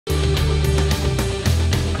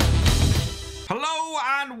Hello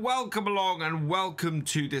and welcome along and welcome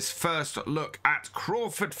to this first look at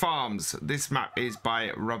Crawford Farms. This map is by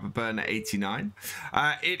Rubberburner89.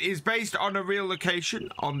 It is based on a real location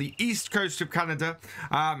on the east coast of Canada,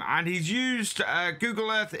 and he's used Google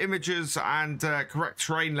Earth images and correct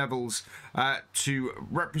terrain levels to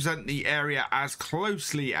represent the area as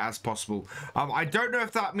closely as possible. I don't know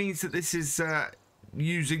if that means that this is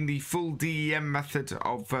using the full DEM method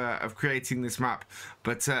of creating this map,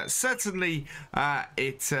 but certainly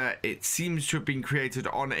it seems to have been created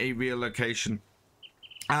on a real location.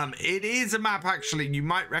 It is a map, actually. You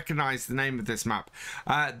might recognize the name of this map.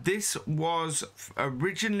 This was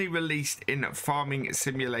originally released in Farming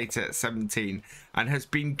Simulator 17 and has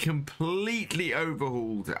been completely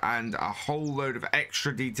overhauled and a whole load of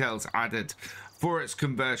extra details added for its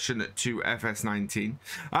conversion to FS19.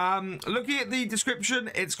 Looking at the description,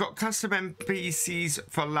 it's got custom NPCs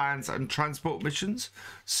for lands and transport missions.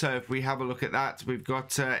 So if we have a look at that, we've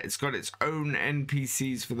got it's got its own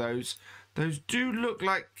NPCs for those. Those do look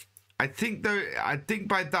like, I think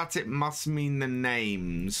by that it must mean the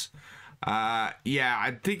names. Yeah,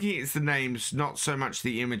 I'm thinking it's the names, not so much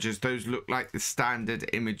the images. Those look like the standard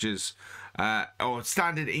images, or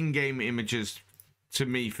standard in-game images to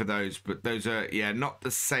me for those, but those are, yeah, not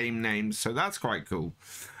the same names, so that's quite cool.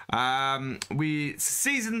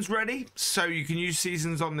 Seasons ready, so you can use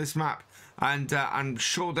seasons on this map, and I'm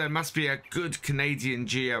sure there must be a good Canadian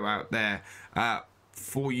geo out there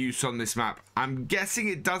for use on this map. I'm guessing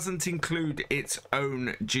it doesn't include its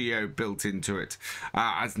own geo built into it,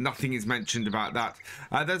 as nothing is mentioned about that.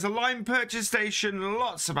 There's a lime purchase station,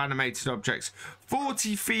 lots of animated objects,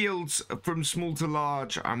 40 fields from small to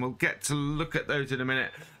large, and we'll get to look at those in a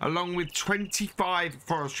minute, along with 25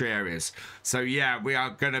 forestry areas. So yeah, we are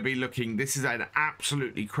going to be looking, this is an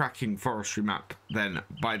absolutely cracking forestry map then,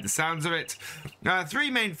 by the sounds of it.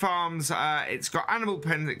 3 main farms, it's got animal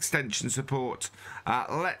pen extension support.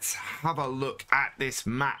 Let's have a look at this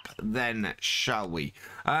map then, shall we?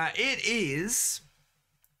 It is,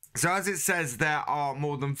 so as it says, there are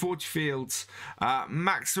more than 40 fields.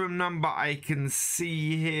 Maximum number I can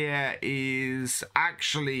see here is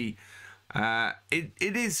actually, it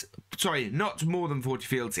is, sorry, not more than 40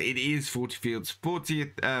 fields, it is 40 fields.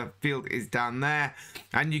 40th field is down there,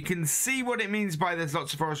 and you can see what it means by there's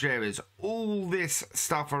lots of forestry areas. All this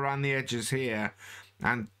stuff around the edges here,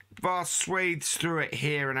 and vast swathes through it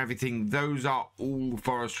here and everything, those are all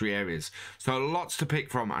forestry areas. So lots to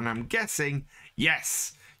pick from, and I'm guessing,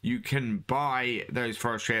 yes, you can buy those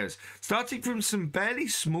forestry areas. Starting from some fairly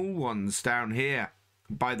small ones down here,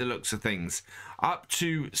 by the looks of things, up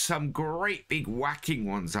to some great big whacking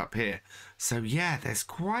ones up here. So yeah, there's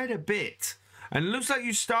quite a bit. And it looks like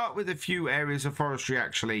you start with a few areas of forestry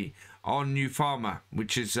actually on New Farmer,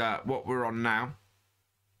 which is what we're on now.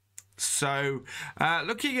 So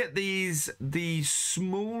looking at these, the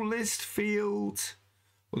smallest field,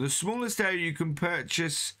 or the smallest area you can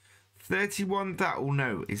purchase, 31,000. Oh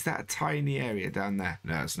no, is that a tiny area down there?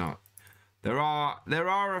 No, it's not. There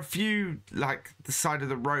are a few, like the side of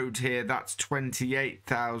the road here, that's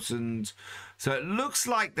 28,000. So it looks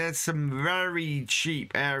like there's some very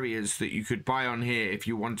cheap areas that you could buy on here if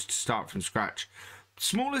you wanted to start from scratch.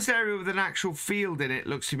 Smallest area with an actual field in it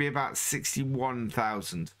looks to be about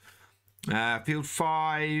 61,000. Field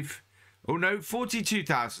 5, oh no,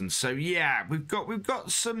 42,000. So yeah, we've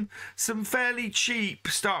got some fairly cheap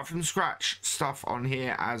start from scratch stuff on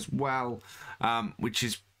here as well, which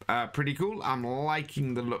is pretty cool. I'm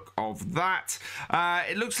liking the look of that.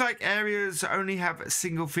 It looks like areas only have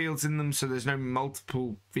single fields in them, so there's no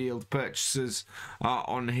multiple field purchases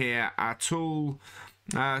on here at all.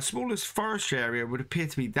 Smallest forestry area would appear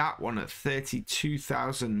to be that one at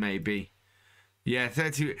 32,000 maybe. Yeah,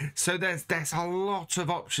 30. So there's a lot of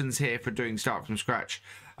options here for doing start from scratch.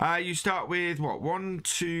 You start with what? 1,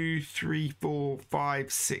 2, 3, 4,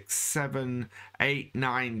 5, 6, 7, 8,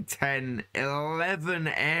 9, 10, 11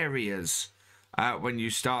 areas when you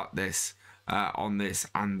start this on this,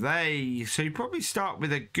 and so you probably start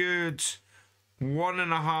with a good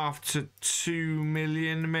 1.5 to 2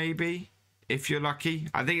 million maybe. If you're lucky.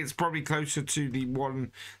 I think it's probably closer to the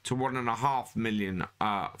 1 to 1.5 million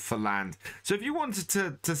for land. So if you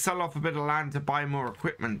wanted to sell off a bit of land to buy more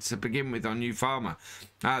equipment to begin with on New Farmer,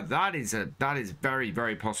 that is very,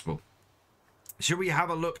 very possible. Should we have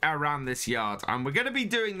a look around this yard? And we're going to be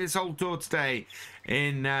doing this whole tour today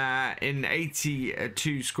in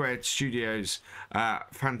 82 Squared Studios.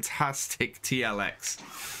 Fantastic TLX.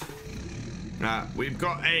 We've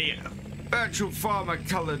got a virtual farmer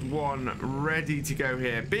colored one ready to go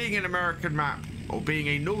here. Being an American map, or being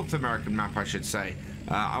a North American map I should say,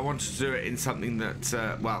 I wanted to do it in something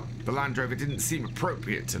that, well, the Land Rover didn't seem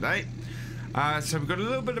appropriate today. So we've got a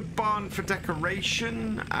little bit of barn for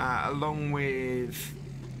decoration, along with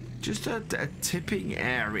just a tipping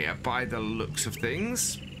area by the looks of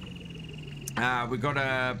things. We've got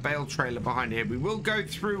a bale trailer behind here. We will go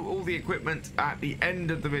through all the equipment at the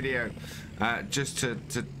end of the video, just to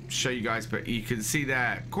show you guys, but you can see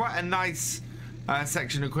there quite a nice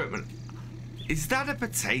section of equipment. Is that a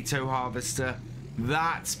potato harvester?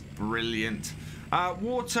 That's brilliant.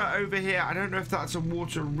 Water over here. I don't know if that's a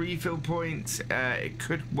water refill point. It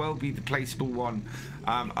could well be the placeable one,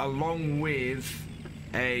 along with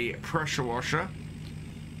a pressure washer.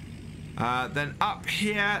 Then up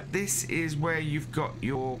here, this is where you've got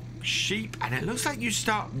your sheep, and it looks like you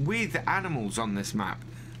start with animals on this map.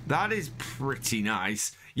 That is pretty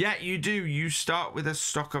nice. Yeah, you do. You start with a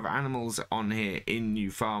stock of animals on here in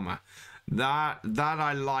New Farmer. That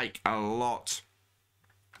I like a lot.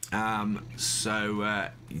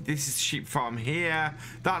 This is sheep farm here.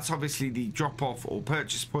 That's obviously the drop-off or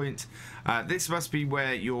purchase point. This must be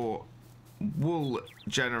where your wool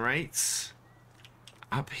generates.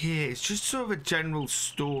 Up here, it's just sort of a general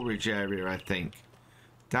storage area, I think.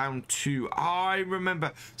 Down to, I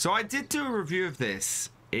remember. So I did do a review of this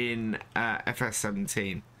in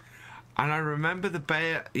FS17. And I remember the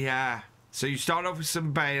bale, yeah. So you start off with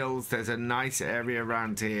some bales. There's a nice area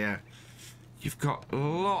around here. You've got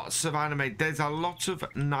lots of animate. There's a lot of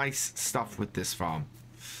nice stuff with this farm.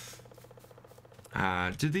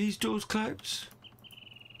 Do these doors close?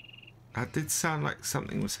 That did sound like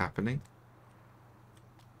something was happening.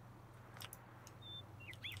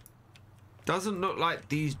 Doesn't look like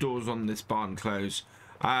these doors on this barn close.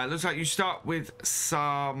 Looks like you start with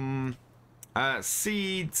some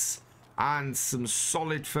seeds and some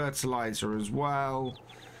solid fertilizer as well.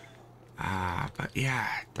 But yeah,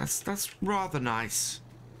 that's rather nice.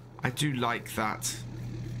 I do like that.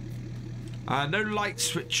 No light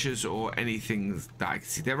switches or anything that I can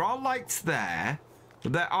see. There are lights there,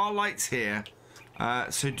 but there are lights here.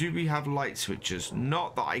 So do we have light switches?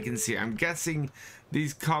 Not that I can see. I'm guessing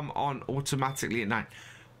these come on automatically at night.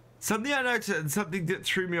 Something I noticed and something that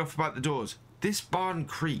threw me off about the doors. This barn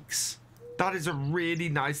creaks. That is a really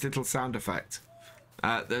nice little sound effect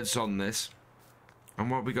that's on this. And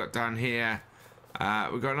what we got down here,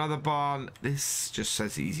 we've got another barn. This just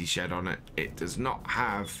says Easy Shed on it. It does not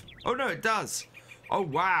have... Oh, no, it does. Oh,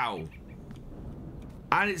 wow.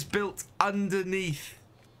 And it's built underneath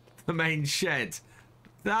the main shed.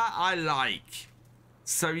 That I like.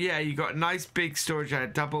 So, yeah, you got a nice big storage area,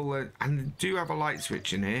 double, and do have a light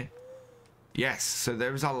switch in here. Yes, so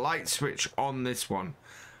there is a light switch on this one.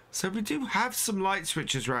 So we do have some light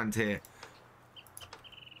switches around here.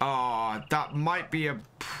 Ah, that might be a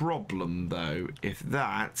problem, though, if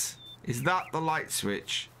that... Is that the light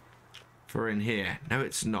switch for in here? No,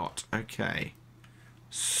 it's not. Okay.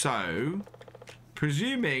 So,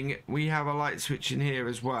 presuming we have a light switch in here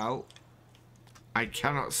as well, I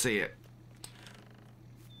cannot see it.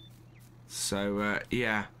 So,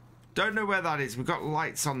 yeah. Don't know where that is. We've got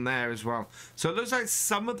lights on there as well. So it looks like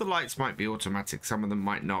some of the lights might be automatic. Some of them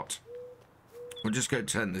might not. We'll just go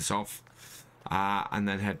turn this off. And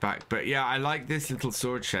then head back. But yeah, I like this little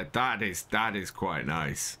storage shed. That is quite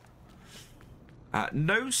nice.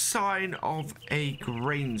 No sign of a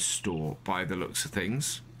grain store by the looks of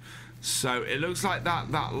things. So it looks like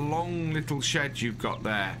that long little shed you've got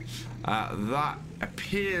there. That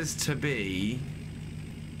appears to be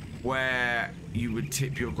where you would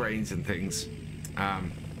tip your grains and things.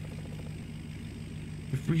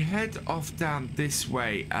 If we head off down this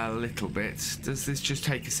way a little bit, does this just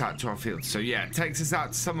take us out to our fields? So yeah, it takes us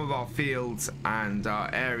out to some of our fields and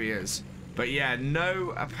our areas. But yeah,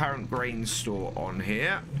 no apparent grain store on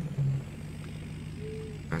here.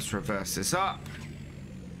 Let's reverse this up.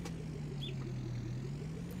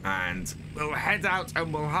 And we'll head out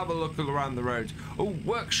and we'll have a look around the road. Oh,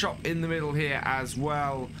 workshop in the middle here as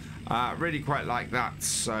well. Really quite like that.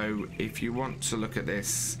 So if you want to look at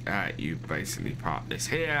this, you basically park this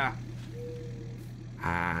here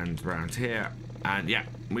and around here, and yeah,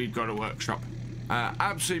 we've got a workshop.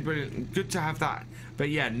 Absolutely brilliant. Good to have that. But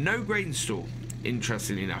yeah, no grain store,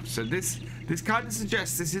 interestingly enough. So this kind of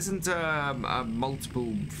suggests this isn't a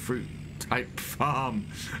multiple fruit type farm.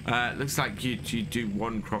 Looks like you do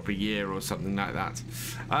one crop a year or something like that.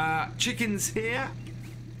 Chickens here.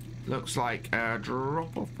 Looks like a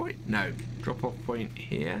drop-off point. No, drop-off point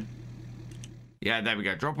here. Yeah, there we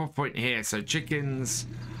go. Drop-off point here. So chickens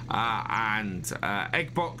and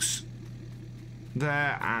egg box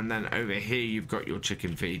there. And then over here you've got your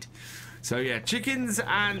chicken feed. So yeah, chickens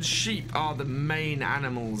and sheep are the main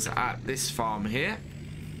animals at this farm here.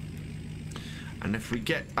 And if we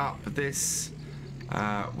get up this,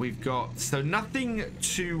 we've got, so nothing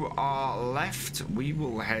to our left. We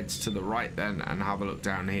will head to the right then and have a look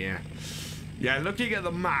down here. Yeah, looking at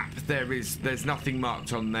the map, there's nothing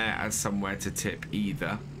marked on there as somewhere to tip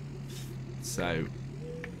either. So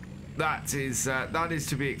that is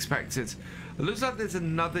to be expected. It looks like there's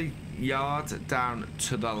another yard down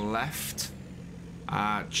to the left.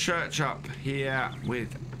 Church up here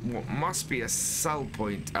with what must be a sell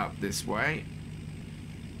point up this way,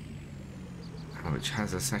 which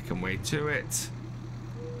has a second way to it.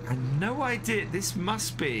 And no idea, this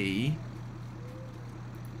must be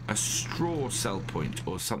a straw sell point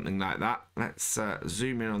or something like that. Let's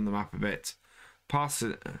zoom in on the map a bit.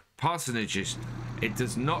 Parsonages. It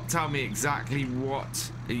does not tell me exactly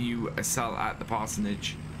what you sell at the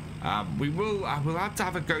parsonage. I will have to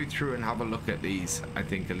have a go through and have a look at these, I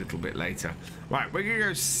think, a little bit later. Right, we're going to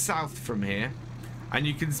go south from here. And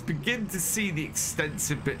you can begin to see the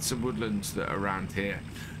extensive bits of woodlands that are around here.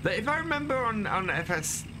 That, if I remember, on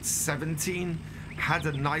FS17, had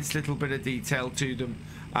a nice little bit of detail to them.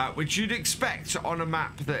 Which you'd expect on a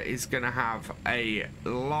map that is going to have a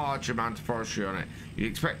large amount of forestry on it. You'd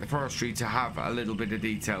expect the forestry to have a little bit of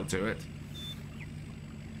detail to it.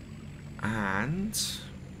 And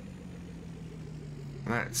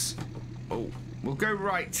let's... oh, we'll go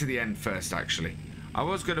right to the end first, actually. I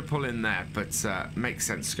was going to pull in there, but makes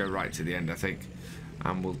sense to go right to the end, I think.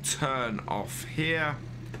 And we'll turn off here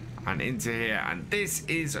and into here. And this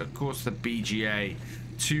is, of course, the BGA.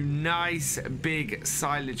 Two nice big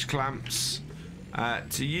silage clamps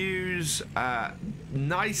to use.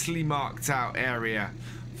 Nicely marked out area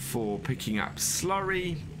for picking up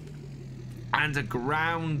slurry. And a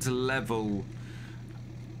ground level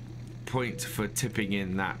point for tipping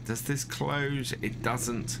in that. Does this close? It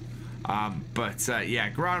doesn't. But yeah,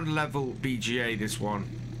 ground level BGA, this one.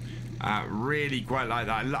 Really quite like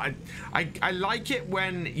that. I like it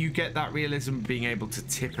when you get that realism of being able to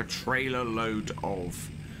tip a trailer load of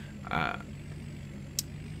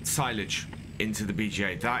silage into the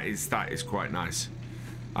BGA. That is quite nice.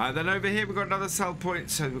 Then over here we've got another sell point.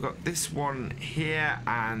 So we've got this one here,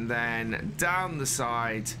 and then down the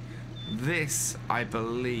side, this, I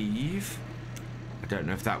believe. I don't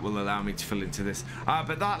know if that will allow me to fill into this,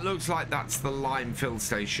 but that looks like that's the lime fill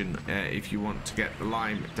station if you want to get the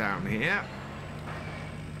lime down here.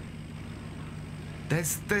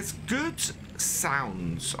 There's good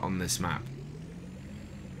sounds on this map.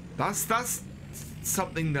 That's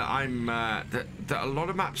something that I'm that a lot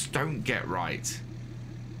of maps don't get right.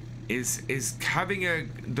 Is having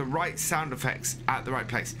the right sound effects at the right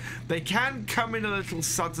place. They can come in a little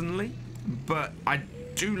suddenly, but I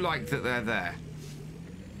do like that they're there.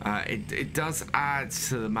 It does add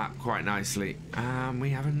to the map quite nicely.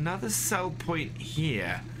 We have another sell point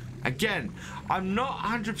here. Again, I'm not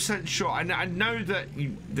 100% sure. I know that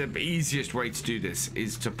the easiest way to do this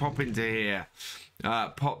is to pop into here,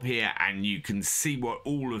 pop here, and you can see what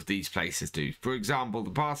all of these places do. For example,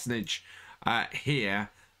 the parsonage here,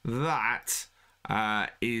 that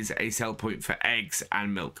is a sell point for eggs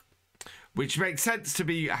and milk, which makes sense to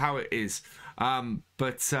be how it is.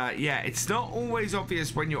 But yeah, it's not always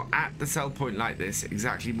obvious when you're at the sell point like this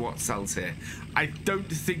exactly what sells here. I don't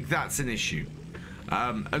think that's an issue.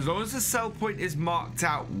 As long as the sell point is marked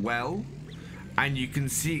out well and you can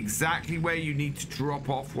see exactly where you need to drop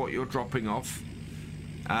off what you're dropping off,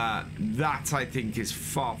 that I think is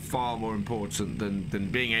far more important than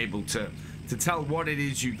being able to tell what it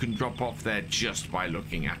is you can drop off there just by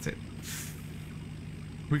looking at it.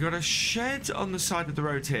 We got a shed on the side of the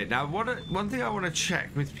road here. Now, one thing I want to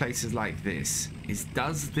check with places like this is,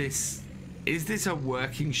 is this a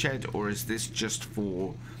working shed or is this just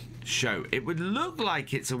for show? It would look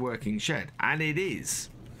like it's a working shed, and it is.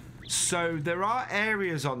 So there are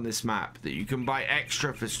areas on this map that you can buy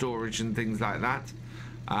extra for storage and things like that.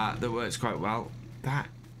 That works quite well. That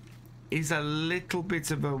is a little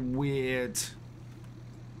bit of a weird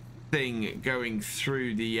thing going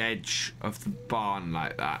through the edge of the barn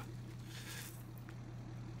like that.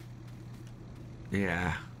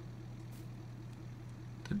 Yeah.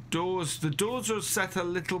 The doors are set a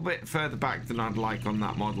little bit further back than I'd like on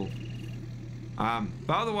that model. But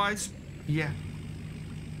otherwise, yeah.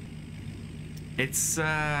 It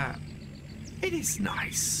is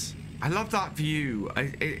nice. I love that view.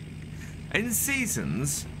 In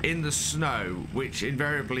seasons, in the snow, which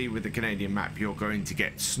invariably with the Canadian map you're going to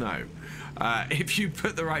get snow, if you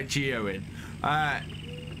put the right geo in,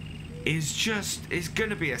 it's going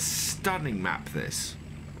to be a stunning map. This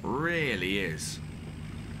really is.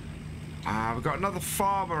 We've got another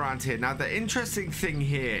farm around here. Now the interesting thing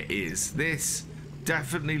here is this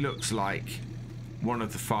definitely looks like one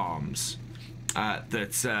of the farms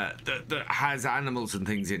that has animals and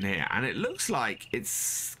things in here, and it looks like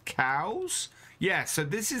it's cows. Yeah, so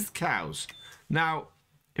this is cows. Now,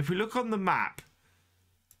 if we look on the map,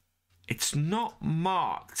 it's not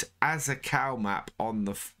marked as a cow map on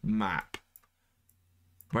the map,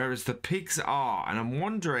 whereas the pigs are, and I'm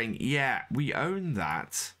wondering, yeah, we own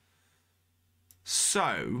that.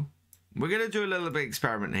 So we're going to do a little bit of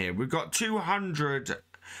experiment here. We've got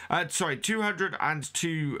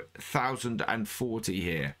 202,040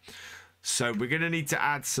 here. So we're going to need to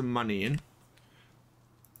add some money in.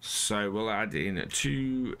 So we'll add in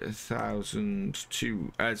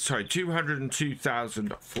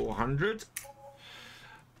 202,400.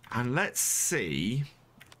 And let's see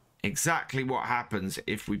exactly what happens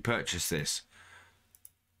if we purchase this.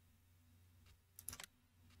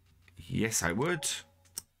 Yes, I would.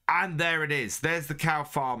 And there it is. There's the cow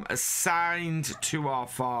farm assigned to our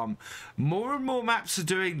farm. More and more maps are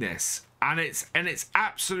doing this, and it's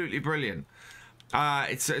absolutely brilliant.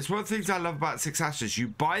 It's one of the things I love about Six Ashes. You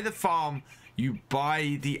buy the farm, you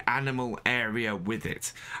buy the animal area with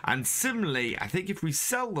it. And similarly, I think if we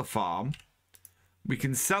sell the farm, we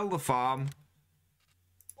can sell the farm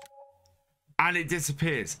and it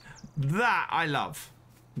disappears. That I love.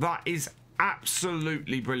 That is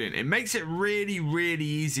absolutely brilliant. It makes it really, really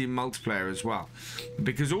easy in multiplayer as well,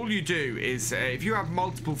 because all you do is if you have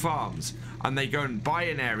multiple farms and they go and buy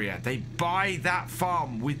an area, they buy that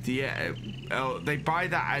farm with the they buy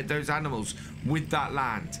those animals with that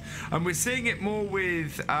land. And we're seeing it more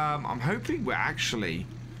with I'm hoping we're actually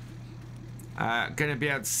going to be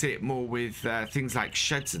able to see it more with things like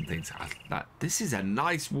sheds and things like that. This is a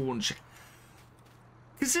nice worn shed.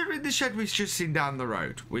 Considering the shed we've just seen down the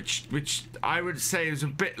road, which I would say is a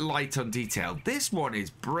bit light on detail, this one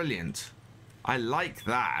is brilliant. I like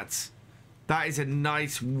that. That is a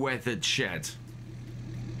nice weathered shed.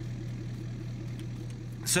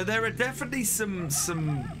 So there are definitely some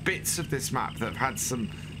bits of this map that have had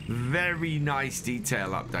some very nice detail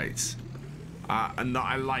updates, and that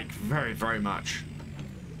I like very, very much.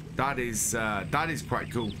 That is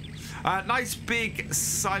quite cool. Nice big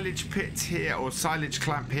silage pit here, or silage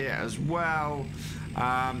clamp here as well.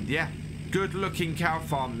 Yeah, good looking cow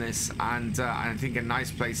farm this, and I think a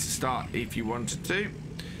nice place to start if you wanted to.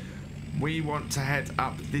 We want to head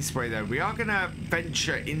up this way though. We are going to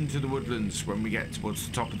venture into the woodlands when we get towards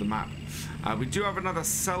the top of the map. We do have another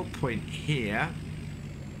sell point here,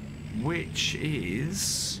 which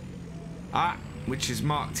is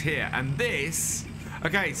marked here, and this,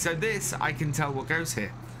 okay, so this I can tell what goes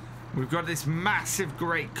here. We've got this massive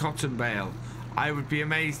great cotton bale. I would be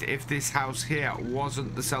amazed if this house here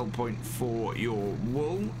wasn't the sell point for your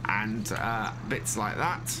wool and bits like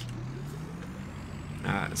that.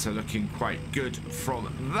 So looking quite good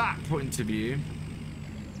from that point of view.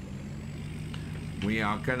 We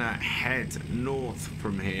are gonna head north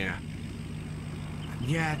from here.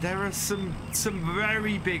 Yeah, there are some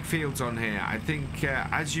very big fields on here. I think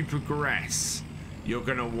as you progress, you're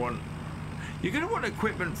gonna want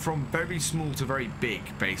equipment from very small to very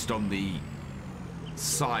big based on the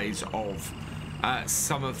size of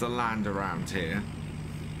some of the land around here.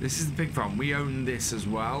 This is the pig farm. We own this as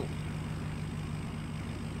well.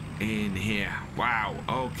 In here. Wow.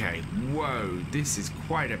 Okay. Whoa. This is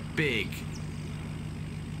quite a big...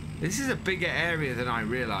 This is a bigger area than I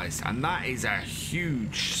realized. And that is a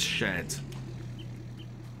huge shed.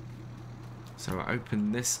 So I'll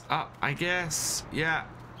open this up, I guess. Yeah.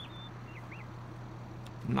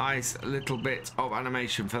 Nice little bit of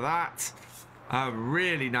animation for that. A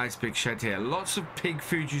really nice big shed here. Lots of pig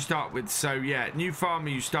food you start with. So yeah, new farmer,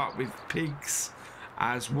 you start with pigs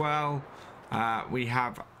as well. We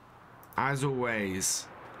have, as always,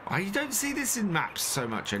 you don't see this in maps so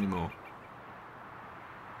much anymore.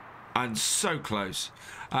 And so close.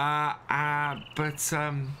 But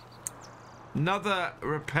another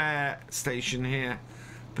repair station here.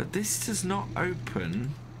 But this does not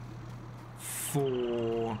open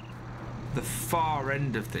for the far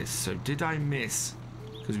end of this. So did I miss?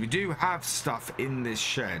 Because we do have stuff in this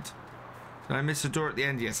shed. Did I miss a door at the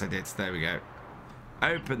end? Yes, I did. There we go.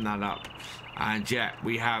 Open that up. And yeah,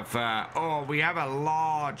 we have we have a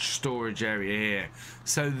large storage area here.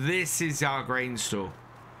 So this is our grain store.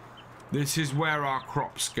 This is where our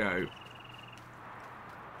crops go.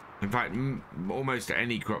 In fact, almost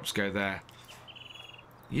any crops go there.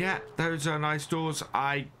 Yeah, those are nice doors.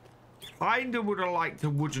 I kind of would have liked a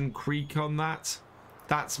wooden creak on that.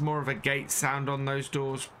 That's more of a gate sound on those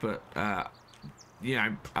doors, but you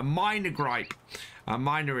know, a minor gripe, a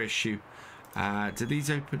minor issue. Do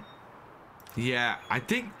these open? Yeah, I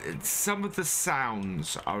think some of the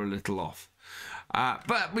sounds are a little off.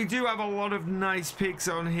 But we do have a lot of nice pigs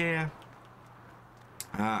on here,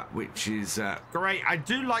 which is great. I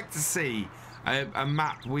do like to see a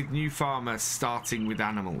map with new farmers starting with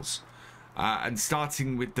animals. And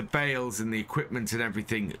starting with the bales and the equipment and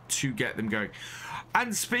everything to get them going.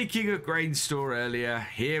 And speaking of grain store earlier,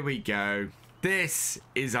 here we go. This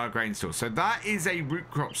is our grain store. So that is a root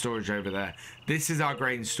crop storage over there. This is our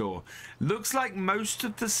grain store. Looks like most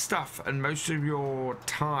of the stuff and most of your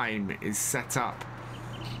time is set up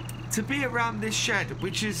to be around this shed,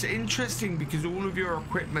 which is interesting because all of your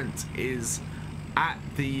equipment is at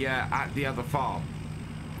the other farm.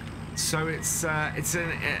 So it's an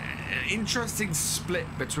interesting split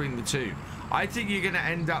between the two. I think you're going to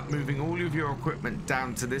end up moving all of your equipment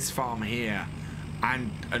down to this farm here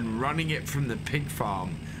and running it from the pig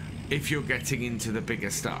farm if you're getting into the bigger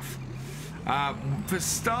stuff. For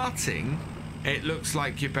starting, it looks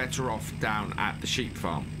like you're better off down at the sheep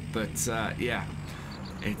farm. But yeah,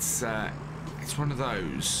 it's one of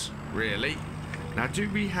those, really. Now,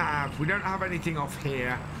 we don't have anything off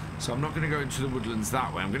here. So I'm not going to go into the woodlands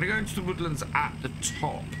that way. I'm going to go into the woodlands at the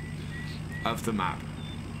top of the map.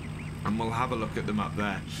 And we'll have a look at them up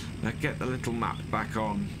there. Now get the little map back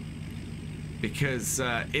on. Because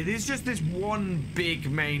it is just this one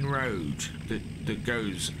big main road that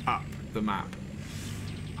goes up the map.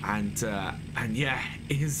 And yeah,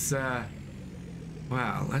 it is...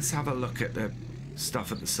 well, let's have a look at the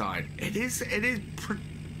stuff at the side. It is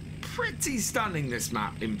pretty stunning, this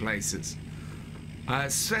map, in places.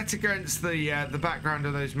 Set against the background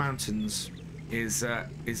of those mountains is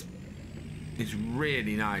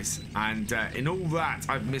really nice, and in all that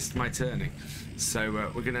I've missed my turning, so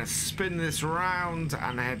we're gonna spin this round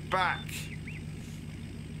and head back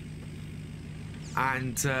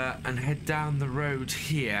and head down the road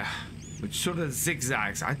here, which sort of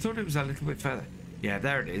zigzags. I thought it was a little bit further. Yeah,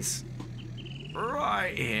 there it is,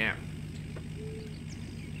 right here.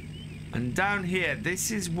 And down here,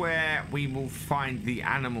 this is where we will find the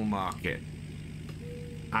animal market.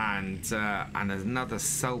 And another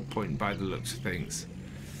sell point by the looks of things.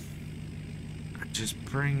 Just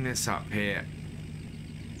bring this up here.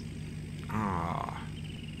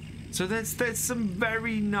 So there's some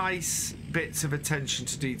very nice bits of attention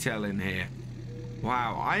to detail in here.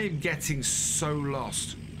 Wow, I am getting so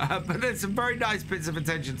lost. But there's some very nice bits of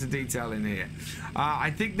attention to detail in here.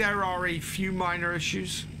 I think there are a few minor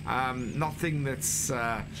issues. Nothing that's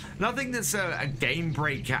a game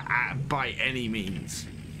breaker by any means.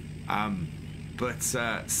 But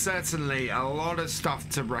certainly a lot of stuff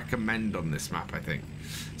to recommend on this map, I think.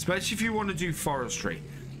 Especially if you want to do forestry.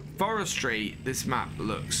 Forestry, this map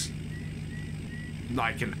looks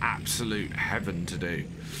like an absolute heaven to do.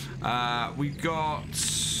 We've got...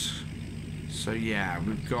 So yeah,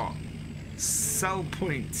 we've got sell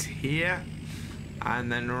point here,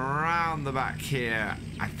 and then around the back here,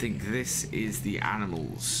 I think this is the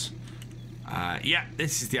animals. Yeah,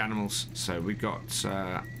 this is the animals. So we've got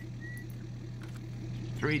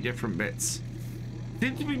 3 different bits.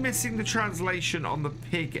 Seem to be missing the translation on the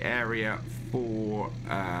pig area for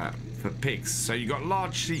pigs. So you got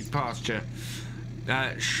large sheep pasture,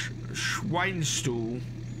 Schweinstall,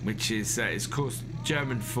 which is of course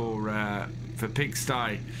German for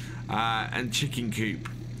pigsty, and chicken coop.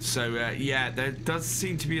 So yeah, there does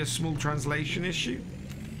seem to be a small translation issue,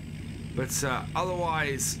 but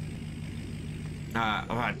otherwise,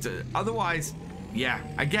 yeah,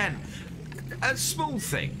 again, a small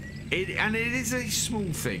thing. And it is a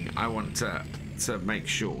small thing. I want to make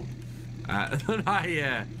sure that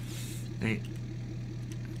I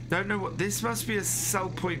don't know what this must be. A sell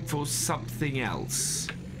point for something else.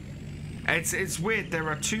 It's weird. There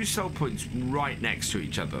are 2 sell points right next to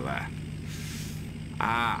each other there.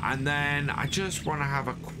 And then I just want to have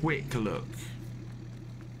a quick look.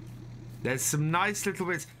 There's some nice little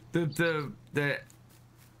bits.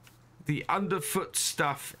 The underfoot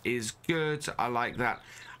stuff is good. I like that.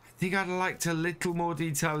 I think I'd like a little more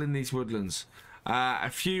detail in these woodlands.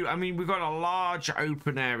 I mean, we've got a large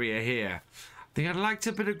open area here. I think I'd like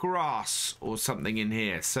a bit of grass or something in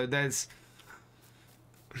here. So there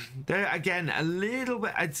again, a little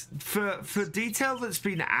bit for detail that's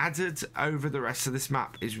been added over the rest of this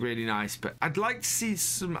map is really nice. But I'd like to see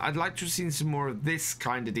some. I'd like to have seen some more of this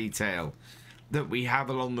kind of detail that we have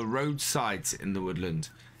along the roadsides in the woodland.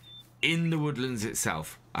 In the woodlands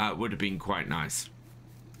itself would have been quite nice.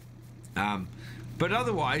 But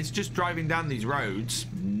otherwise, just driving down these roads,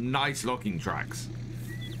 nice logging tracks.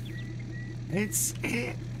 It's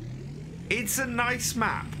a nice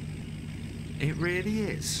map. It really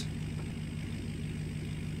is.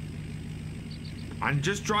 And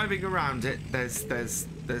just driving around it, there's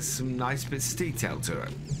there's some nice bits of detail to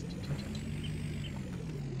it.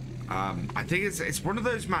 I think it's one of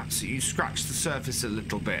those maps that you scratch the surface a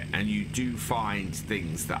little bit and you do find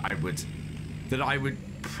things that I would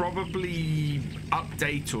probably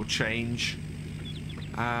update or change.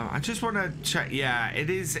 I just want to check. Yeah, it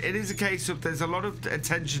is a case of there's a lot of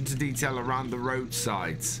attention to detail around the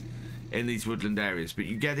roadsides in these woodland areas, but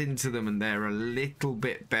you get into them and they're a little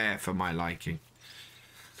bit bare for my liking.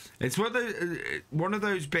 It's one of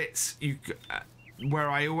those bits where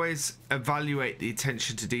I always evaluate the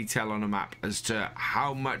attention to detail on a map as to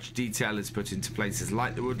how much detail is put into places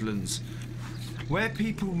like the woodlands, where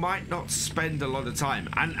people might not spend a lot of time.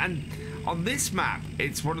 And on this map,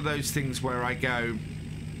 it's one of those things where I go,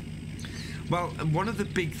 well, one of the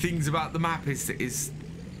big things about the map is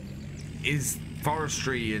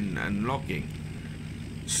forestry and logging.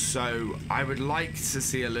 So I would like to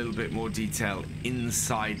see a little bit more detail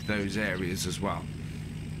inside those areas as well.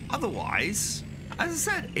 Otherwise, as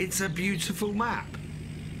I said, it's a beautiful map.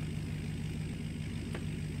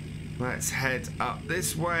 Let's head up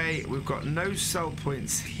this way. We've got no sell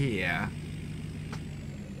points here.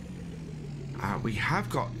 We have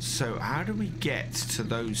got... So how do we get to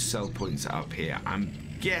those sell points up here? I'm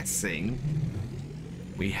guessing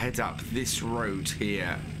we head up this road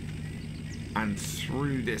here and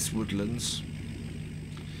through this woodlands.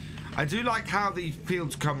 I do like how the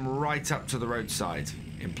fields come right up to the roadside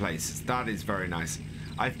in places. That is very nice.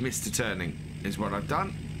 I've missed a turning is what I've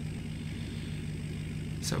done.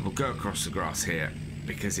 So we'll go across the grass here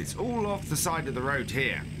because it's all off the side of the road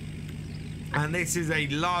here. And this is a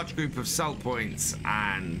large group of sell points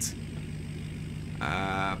and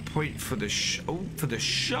point for the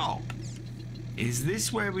shop. Is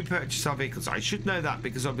this where we purchase our vehicles? I should know that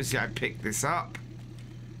because obviously I picked this up.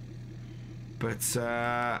 But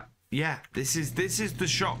yeah, this is the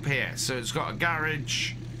shop here. So it's got a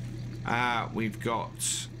garage. We've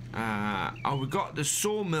got we've got the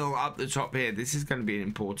sawmill up the top here. This is going to be an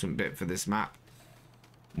important bit for this map.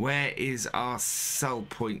 Where is our sell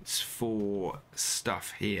points for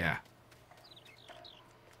stuff here?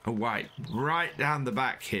 Oh, right down the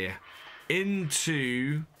back here.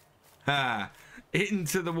 Into the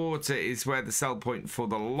water is where the sell point for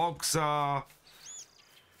the logs are.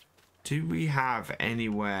 Do we have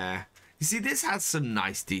anywhere? You see, this has some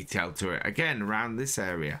nice detail to it. Again, around this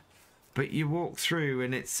area. But you walk through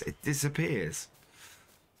and it disappears.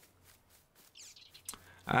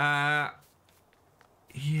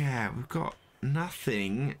 Yeah, we've got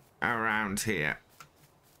nothing around here.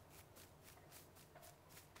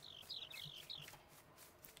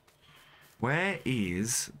 Where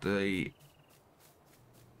is the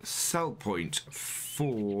sell point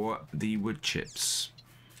for the wood chips?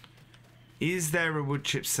 Is there a wood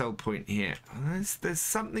chip sell point here? There's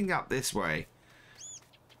something up this way.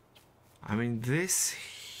 I mean, this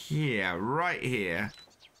here, right here.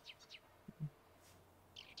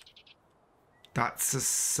 That's a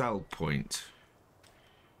sell point.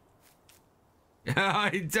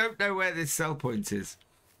 I don't know where this sell point is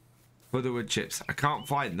for the wood chips. I can't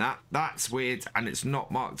find that. That's weird, and it's not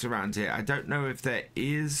marked around here. I don't know if there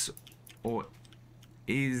is or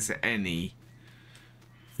is any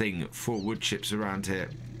thing for wood chips around here.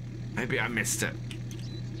 Maybe I missed it.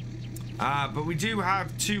 But we do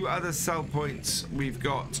have two other sell points. We've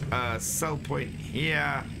got a sell point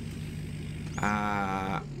here.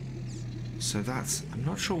 So that's... I'm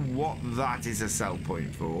not sure what that is a sell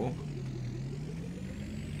point for.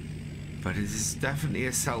 But it is definitely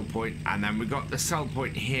a sell point. And then we got the sell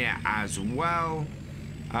point here as well.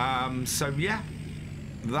 So yeah,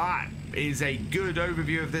 that is a good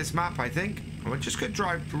overview of this map, I think. We're just going to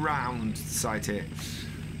drive around the site here.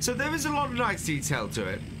 So there is a lot of nice detail to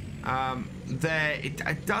it.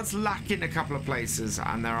 It does lack in a couple of places,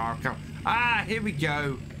 and there are a couple... Ah, here we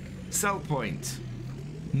go. Sell point.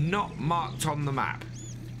 Not marked on the map.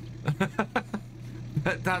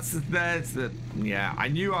 But there's the... Yeah, I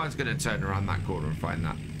knew I was going to turn around that corner and find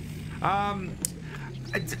that.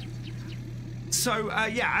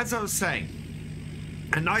 Yeah, as I was saying,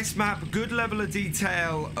 a nice map, good level of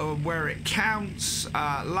detail where it counts,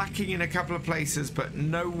 lacking in a couple of places, but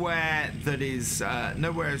nowhere that is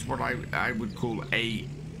nowhere is what I would call a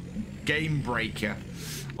game breaker,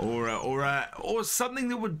 or something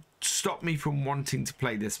that would stop me from wanting to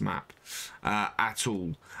play this map at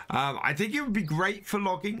all. I think it would be great for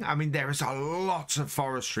logging. I mean, there is a lot of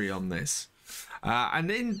forestry on this,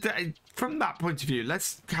 and from that point of view,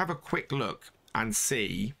 let's have a quick look and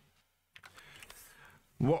see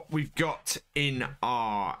what we've got in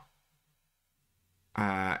our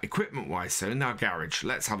equipment wise. So in our garage,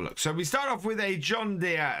 let's have a look. So we start off with a John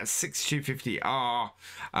Deere 6250R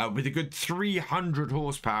with a good 300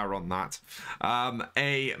 horsepower on that,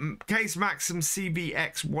 a Case Maxim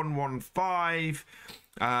CBX 115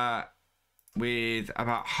 with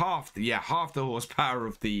about half the horsepower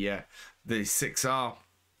of the 6R,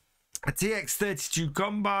 a TX32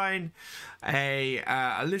 combine,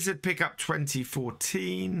 a Lizard pickup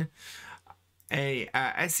 2014, a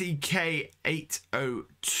SEK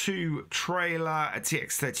 802 trailer, a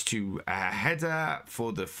TX32 header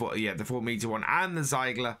for the 4 meter one, and the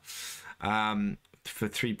Ziegler for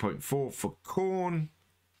 3.4 for corn.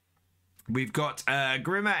 We've got a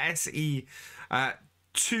Grimmer SE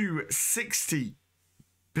 260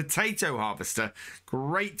 potato harvester.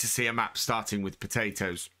 Great to see a map starting with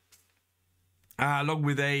potatoes. Along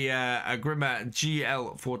with a Grimmer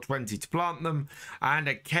GL420 to plant them, and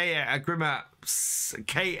a Grimmer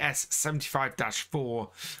KS75-4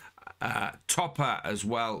 topper as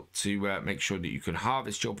well to make sure that you can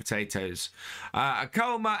harvest your potatoes. A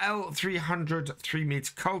Colma L300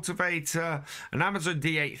 3-meter cultivator, an Amazon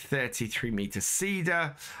D830 3-meter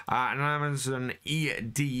seeder, an Amazon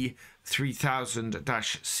ED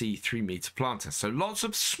 3000-C 3-meter planter. So lots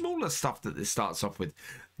of smaller stuff that this starts off with.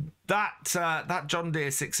 That John Deere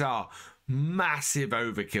 6R, massive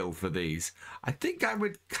overkill for these. I think I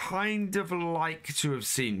would kind of like to have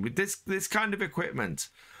seen with this kind of equipment,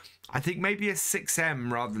 I think maybe a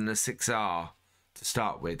 6M rather than a 6R to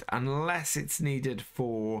start with, unless it's needed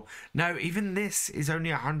for... No, even this is only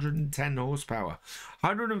 110 horsepower,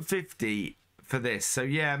 150 for this. So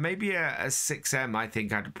yeah, maybe a 6M I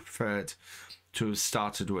think I'd have preferred to have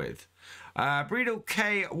started with. Breedle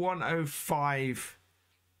K105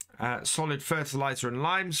 solid fertilizer and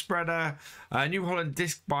lime spreader, New Holland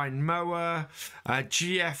disc bind mower,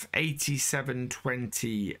 GF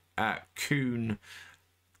 8720 Kuhn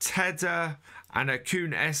tedder, and a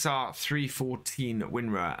Kuhn SR 314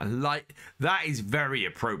 windrower. That is very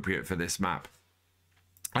appropriate for this map.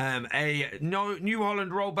 A New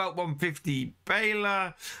Holland roll belt 150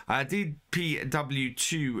 baler, DPW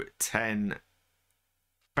 210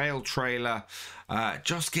 bale trailer,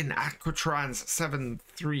 Joskin Aquatrans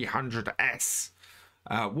 7300S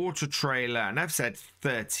water trailer, and I've said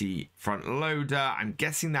 30 front loader. I'm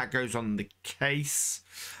guessing that goes on the case.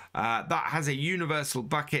 That has a universal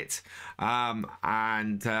bucket,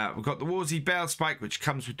 and we've got the Warzy bale spike, which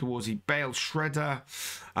comes with the Warzy bale shredder,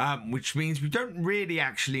 which means we don't really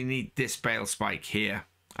actually need this bale spike here.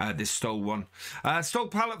 This Stoll one, Stoll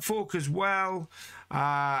pallet fork as well,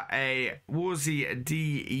 a Warzy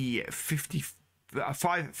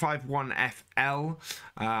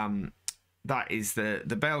DE551FL, that is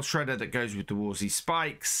the bale shredder that goes with the Warzy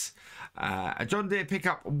spikes, a John Deere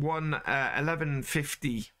pickup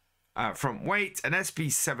 1150 front weight, an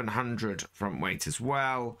SB700 front weight as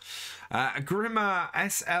well, a Grimmer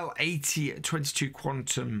SL80 22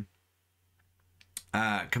 Quantum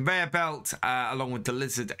conveyor belt, along with the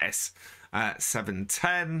Lizard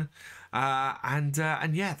S710,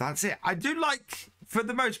 and yeah, that's it. I do like, for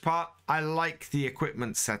the most part, I like the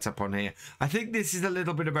equipment setup on here. I think this is a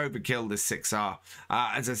little bit of overkill, this 6R.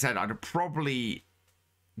 As I said, I'd have probably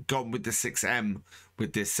gone with the 6M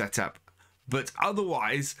with this setup. But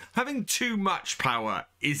otherwise, having too much power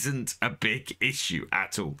isn't a big issue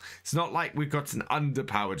at all. It's not like we've got an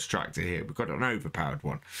underpowered tractor here. We've got an overpowered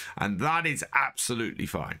one. And that is absolutely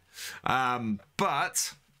fine. Yeah,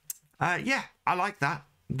 I like that.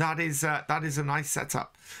 That is a nice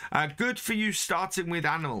setup. Good for you starting with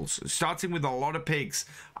animals. Starting with a lot of pigs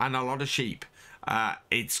and a lot of sheep.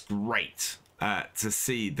 It's great. To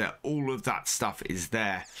see that all of that stuff is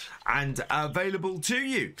there and available to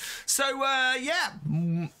you. So yeah,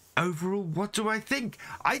 overall, what do I think?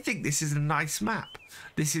 I think this is a nice map.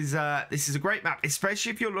 This is a great map,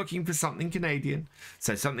 especially if you're looking for something Canadian,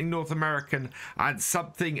 so something North American, and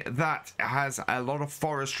something that has a lot of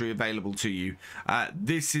forestry available to you.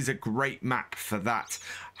 This is a great map for that.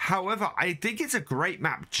 However, I think it's a great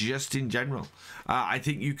map just in general. I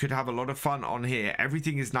think you could have a lot of fun on here.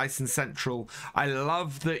 Everything is nice and central. I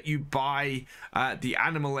love that you buy the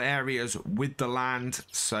animal areas with the land,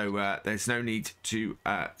 so there's no need to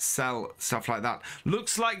sell stuff like that.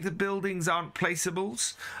 Looks like the buildings aren't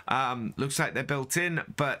placeables. Looks like they're built in,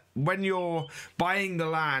 but when you're buying the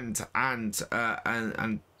land and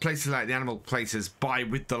places like the animal places buy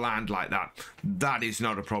with the land like that, that is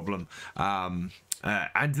not a problem.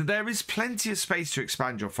 And there is plenty of space to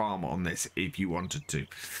expand your farm on this if you wanted to.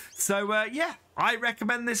 So yeah, I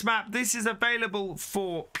recommend this map. This is available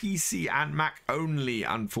for PC and Mac only,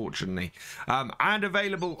 unfortunately, and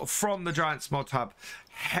available from the Giants Mod Hub.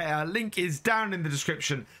 Link is down in the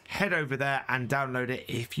description. Head over there and download it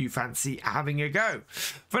if you fancy having a go.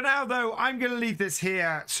 For now, though, I'm going to leave this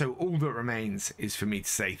here, so all that remains is for me to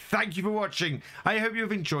say thank you for watching. I hope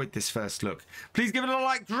you've enjoyed this first look. Please give it a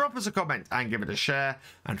like, drop us a comment, and give it a share.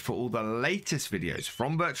 And for all the latest videos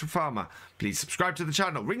from Virtual Farmer, please subscribe to the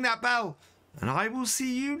channel, ring that bell, and I will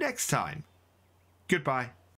see you next time. Goodbye.